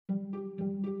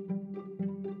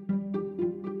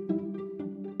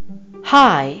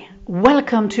Hi,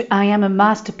 welcome to I Am a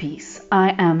Masterpiece.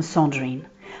 I am Sandrine.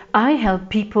 I help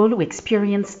people who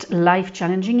experienced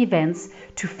life-challenging events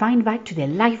to find back to their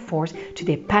life force, to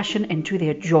their passion, and to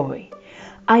their joy.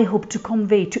 I hope to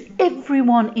convey to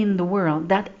everyone in the world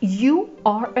that you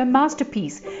are a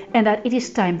masterpiece and that it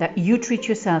is time that you treat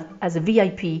yourself as a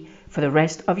VIP for the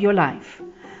rest of your life.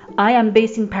 I am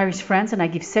based in Paris, France, and I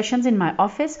give sessions in my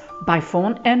office by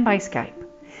phone and by Skype.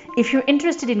 If you're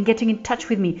interested in getting in touch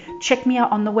with me, check me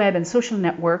out on the web and social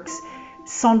networks,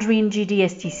 Sandrine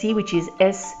GDSTC, which is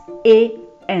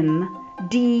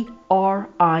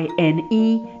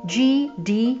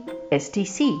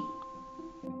SANDRINEGDSTC.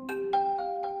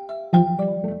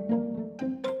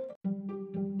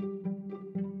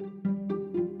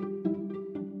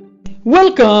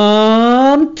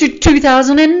 Welcome to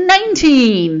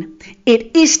 2019.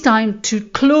 It is time to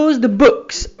close the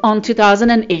books on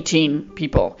 2018,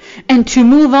 people, and to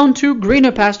move on to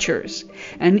greener pastures.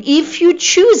 And if you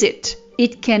choose it,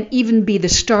 it can even be the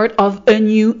start of a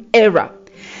new era.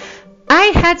 I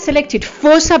had selected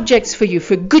 4 subjects for you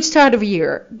for a good start of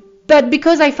year, but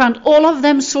because I found all of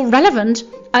them so relevant,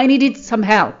 I needed some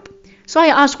help. So I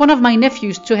asked one of my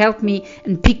nephews to help me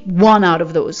and pick one out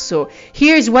of those. So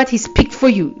here's what he's picked for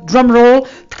you. Drum roll.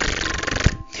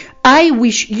 I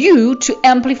wish you to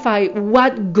amplify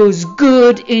what goes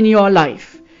good in your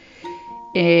life.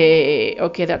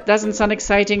 Okay, that doesn't sound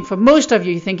exciting for most of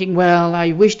you. You're thinking, well,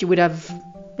 I wished you would have,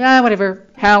 whatever,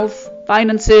 health,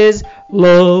 finances,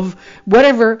 love,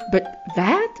 whatever. But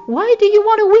that? Why do you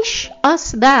want to wish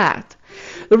us that?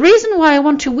 The reason why I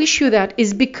want to wish you that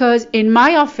is because in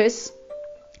my office,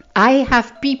 I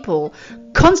have people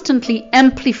constantly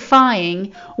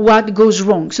amplifying what goes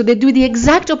wrong. So they do the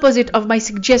exact opposite of my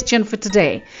suggestion for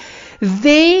today.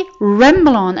 They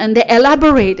ramble on and they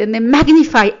elaborate and they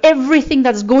magnify everything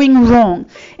that's going wrong.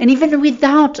 And even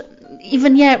without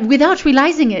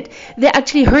realizing it, they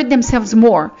actually hurt themselves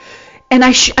more. And I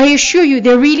assure you,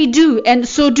 they really do. And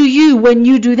so do you when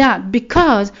you do that.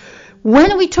 Because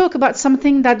when we talk about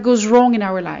something that goes wrong in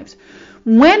our lives,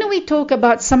 when we talk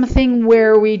about something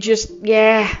where we just,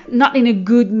 not in a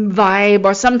good vibe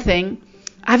or something,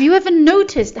 have you ever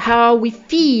noticed how we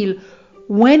feel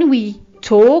when we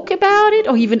talk about it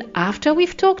or even after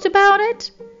we've talked about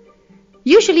it?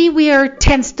 Usually we are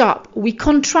tensed up, we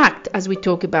contract as we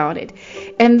talk about it.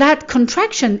 And that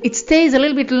contraction, it stays a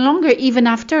little bit longer even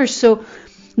after. So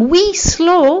we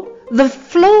slow the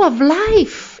flow of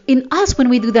life in us when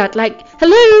we do that. Like,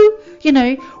 hello,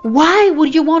 why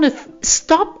would you want to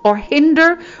stop or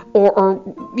hinder or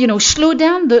slow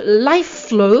down the life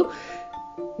flow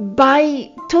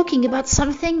by talking about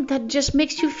something that just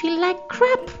makes you feel like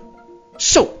crap?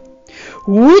 So,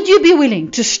 would you be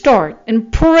willing to start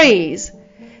and praise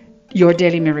your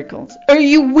daily miracles? Are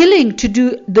you willing to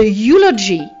do the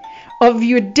eulogy of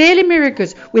your daily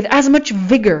miracles with as much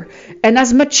vigor and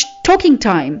as much talking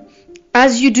time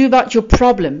as you do about your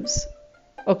problems?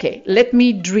 Okay, let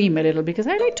me dream a little because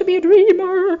I like to be a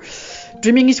dreamer.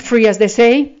 Dreaming is free, as they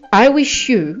say. I wish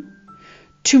you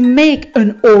to make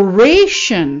an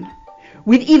oration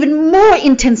with even more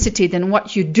intensity than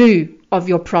what you do of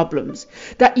your problems.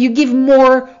 That you give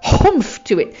more oomph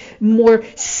to it, more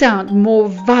sound, more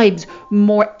vibes,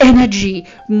 more energy,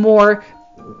 more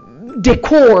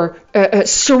decor,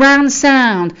 surround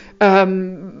sound,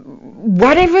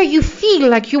 whatever you feel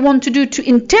like you want to do to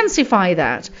intensify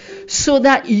that so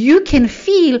that you can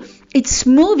feel it's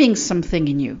moving something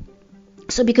in you.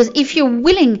 So because if you're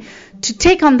willing to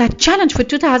take on that challenge for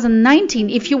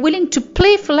 2019, if you're willing to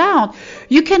play full out,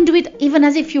 you can do it even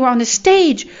as if you were on a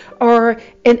stage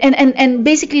and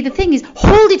basically the thing is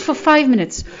hold it for 5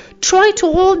 minutes. Try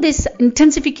to hold this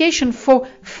intensification for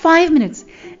 5 minutes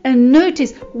and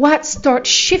notice what starts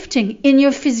shifting in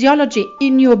your physiology,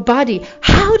 in your body.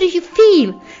 How do you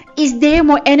feel? Is there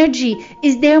more energy?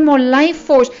 Is there more life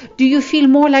force? Do you feel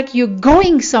more like you're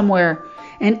going somewhere?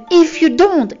 And if you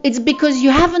don't, it's because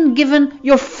you haven't given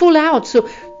your full out. So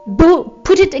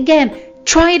put it again,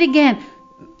 try it again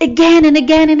and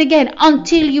again and again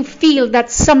until you feel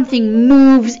that something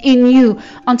moves in you,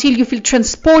 until you feel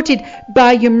transported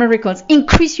by your miracles.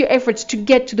 Increase your efforts to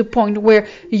get to the point where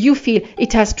you feel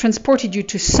it has transported you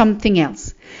to something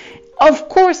else. Of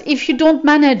course, if you don't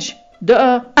manage,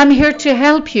 I'm here to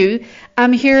help you.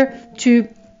 I'm here to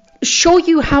show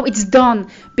you how it's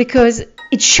done because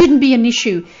it shouldn't be an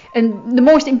issue. And the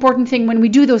most important thing when we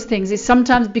do those things is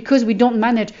sometimes because we don't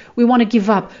manage, we want to give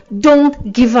up.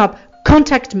 Don't give up.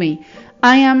 Contact me.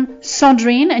 I am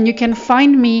Sandrine, and you can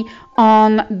find me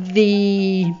on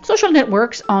the social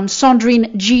networks on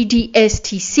Sandrine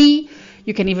GDSTC.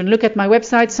 You can even look at my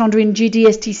website,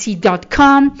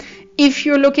 sandrinegdstc.com. If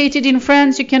you're located in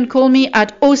France, you can call me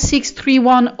at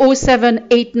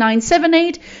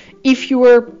 0631078978. If you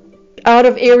were out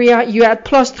of area, you add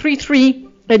 +33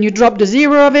 and you drop the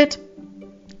 0 of it.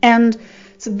 And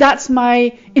so that's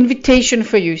my invitation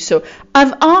for you. So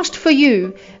I've asked for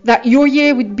you that your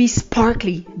year would be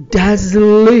sparkly,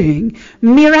 dazzling,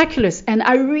 miraculous. And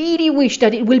I really wish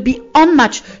that it will be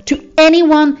unmatched to any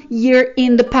one year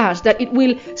in the past, that it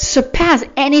will surpass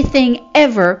anything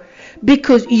ever,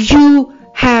 because you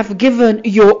have given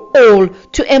your all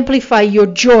to amplify your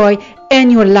joy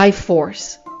and your life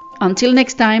force. Until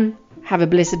next time, have a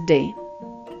blessed day.